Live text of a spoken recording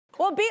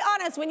Well, be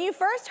honest. When you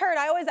first heard,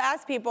 I always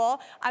ask people,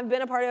 I've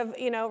been a part of,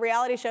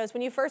 reality shows.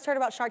 When you first heard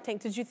about Shark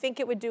Tank, did you think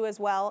it would do as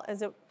well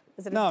as it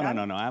has done?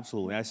 No,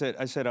 absolutely. I said,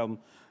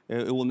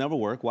 it will never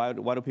work. Why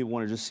do people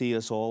want to just see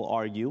us all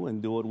argue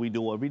and do what we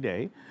do every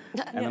day?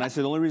 And then I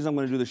said, the only reason I'm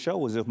going to do the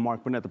show is if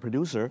Mark Burnett, the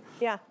producer,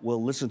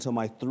 will listen to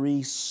my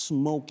 3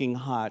 smoking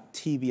hot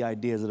TV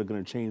ideas that are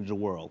going to change the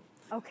world.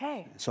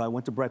 Okay. So I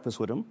went to breakfast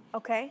with him.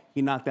 Okay.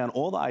 He knocked down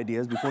all the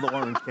ideas before the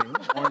oranges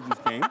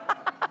came.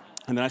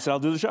 And then I said, I'll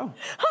do the show. Oh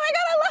my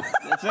God, I love it.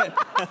 That's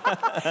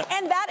it.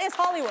 And that is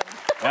Hollywood.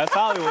 That's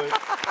Hollywood.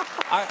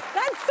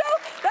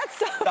 That's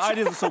so. The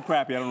ideas are so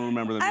crappy, I don't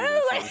remember them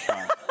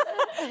either.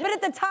 But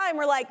at the time,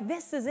 we're like,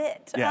 this is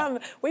it. Yeah.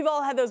 We've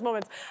all had those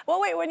moments.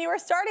 Well, wait, when you were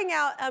starting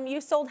out,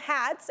 you sold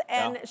hats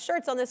and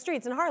shirts on the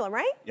streets in Harlem,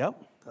 right? Yep.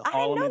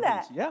 I didn't know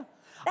that. Yeah.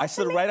 That's I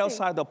stood right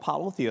outside the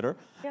Apollo Theater.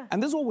 Yeah.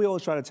 And this is what we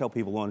always try to tell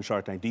people on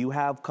Shark Tank. Do you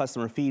have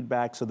customer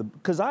feedback?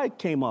 Because I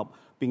came up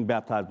being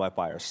baptized by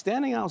fire.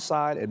 Standing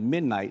outside at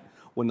midnight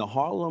when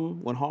Apollo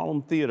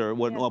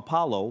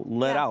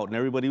let out and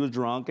everybody was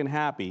drunk and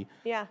happy.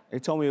 Yeah. They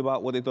told me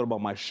about what they thought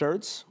about my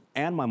shirts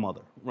and my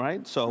mother,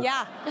 right? So,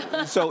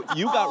 so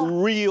you got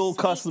real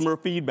customer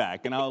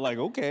feedback. And I was like,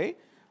 okay.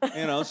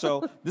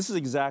 So this is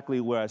exactly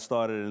where I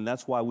started, and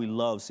that's why we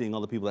love seeing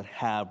other people that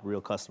have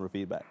real customer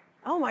feedback.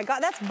 Oh my God,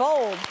 that's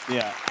bold.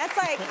 Yeah. That's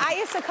like, I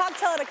used to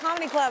cocktail at a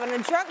comedy club, and the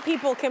drunk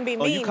people can be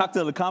mean. Oh, you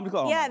cocktail at a comedy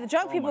club? Yeah, the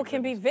drunk people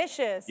can be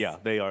vicious. Yeah,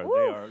 they are.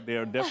 They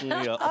are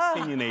definitely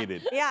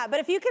opinionated. Yeah, but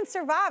if you can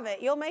survive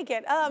it, you'll make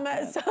it.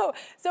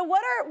 So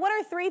what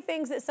are 3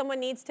 things that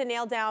someone needs to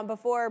nail down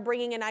before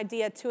bringing an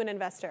idea to an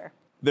investor?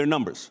 Their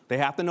numbers. They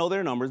have to know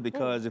their numbers,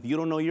 because if you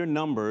don't know your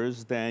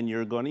numbers, then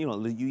you're going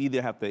to, you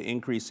either have to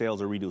increase sales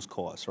or reduce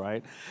costs,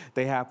 right?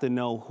 They have to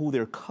know who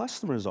their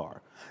customers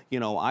are.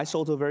 I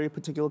sold to a very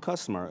particular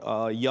customer.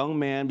 A young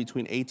man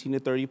between 18 to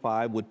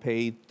 35 would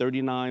pay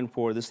 $39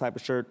 for this type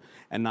of shirt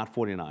and not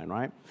 $49,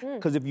 right?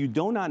 Because if you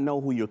do not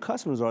know who your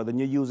customers are, then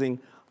you're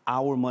using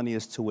our money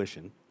as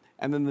tuition.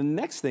 And then the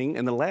next thing,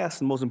 and the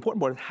last and most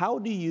important part, is how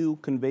do you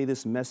convey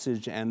this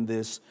message and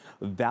this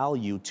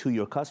value to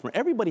your customer?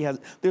 Everybody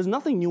there's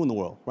nothing new in the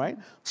world, right?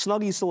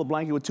 Snuggie is still a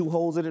blanket with 2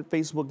 holes in it.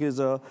 Facebook is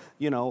a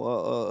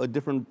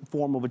different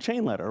form of a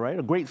chain letter, right?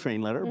 A great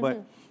chain letter,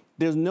 but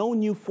there's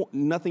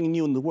nothing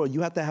new in the world.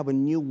 You have to have a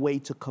new way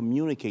to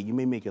communicate. You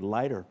may make it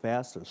lighter,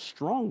 faster,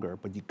 stronger,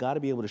 but you got to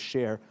be able to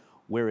share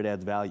where it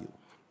adds value.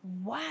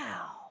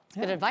 Wow.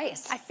 Good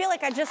advice. I feel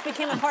like I just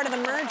became a part of the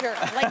merger.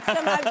 I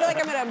feel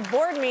like I'm at a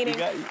board meeting.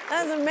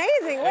 That's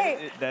amazing.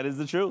 Wait. That is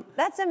the truth.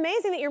 That's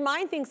amazing that your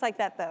mind thinks like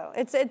that, though.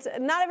 It's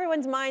not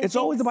everyone's mind. It's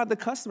always about the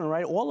customer,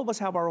 right? All of us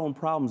have our own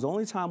problems. The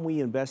only time we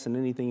invest in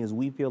anything is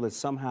we feel that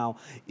somehow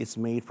it's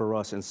made for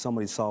us and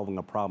somebody's solving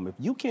a problem. If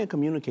you can't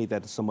communicate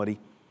that to somebody,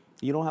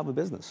 you don't have a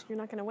business. You're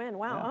not going to win.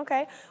 Wow.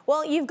 Okay.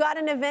 Well, you've got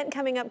an event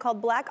coming up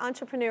called Black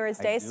Entrepreneurs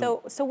Day.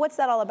 So what's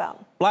that all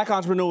about? Black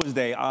Entrepreneurs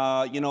Day.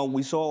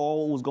 We saw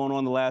all what was going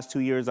on the last 2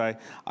 years. I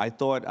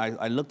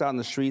looked out in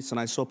the streets and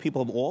I saw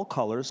people of all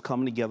colors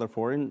coming together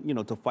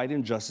to fight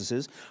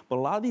injustices. But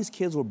a lot of these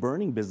kids were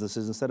burning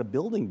businesses instead of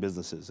building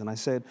businesses. And I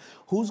said,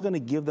 who's going to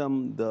give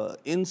them the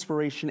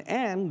inspiration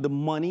and the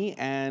money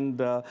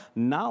and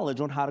knowledge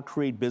on how to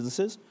create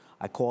businesses?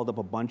 I called up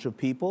a bunch of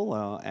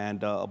people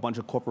and a bunch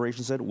of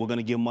corporations said, we're going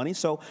to give money.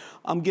 So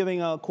I'm giving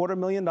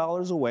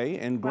 $250,000 away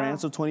in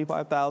grants of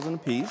 $25,000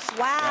 apiece.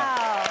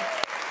 Wow.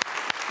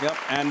 Yep.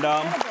 And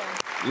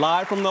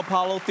live from the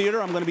Apollo Theater,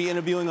 I'm going to be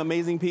interviewing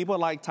amazing people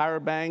like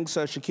Tyra Banks,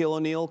 Shaquille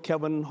O'Neal,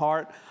 Kevin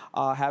Hart,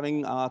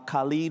 having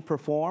Khalid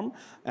perform.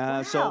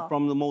 So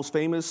from the most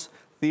famous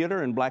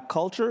theater and black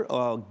culture,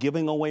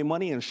 giving away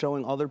money and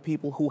showing other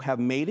people who have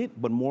made it,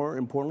 but more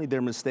importantly,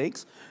 their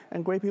mistakes,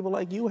 and great people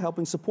like you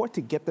helping support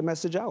to get the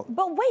message out.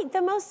 But wait,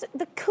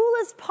 the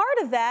coolest part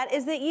of that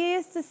is that you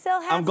used to sell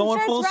hats I'm going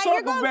and shirts, full right? circle,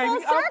 You're going baby.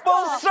 full circle.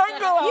 I'm full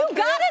circle. You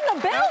got in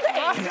the building.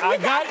 I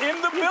got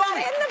in the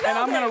building. And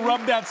I'm going to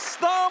rub that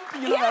stump,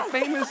 that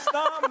famous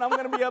stump, and I'm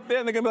going to be up there,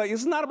 and they're going to be like,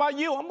 it's not about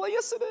you. I'm like,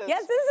 yes, it is.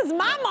 Yes, this is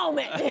my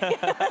moment.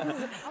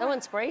 So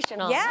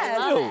inspirational.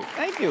 Yes.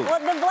 Thank you. Well,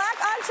 the Black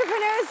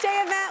Entrepreneurs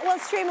Day event will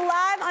stream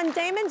live on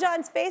Daymond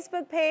John's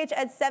Facebook page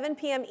at 7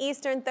 p.m.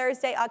 Eastern,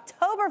 Thursday,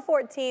 October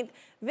 14th.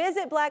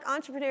 Visit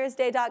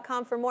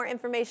blackentrepreneursday.com for more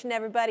information,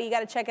 everybody. You got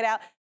to check it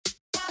out.